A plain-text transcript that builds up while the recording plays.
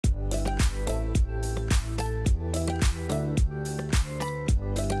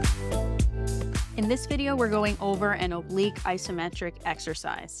this video, we're going over an oblique isometric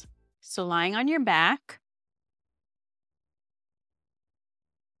exercise. So lying on your back,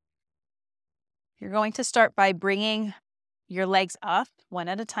 you're going to start by bringing your legs up one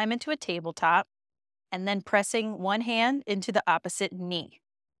at a time into a tabletop and then pressing one hand into the opposite knee.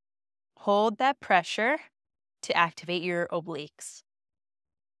 Hold that pressure to activate your obliques.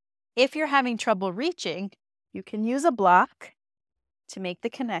 If you're having trouble reaching, you can use a block to make the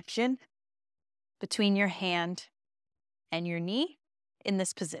connection between your hand and your knee in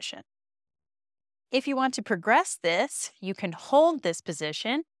this position. If you want to progress this, you can hold this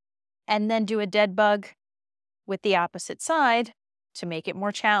position and then do a dead bug with the opposite side to make it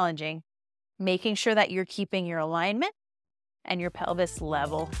more challenging, making sure that you're keeping your alignment and your pelvis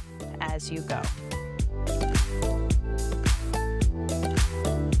level as you go.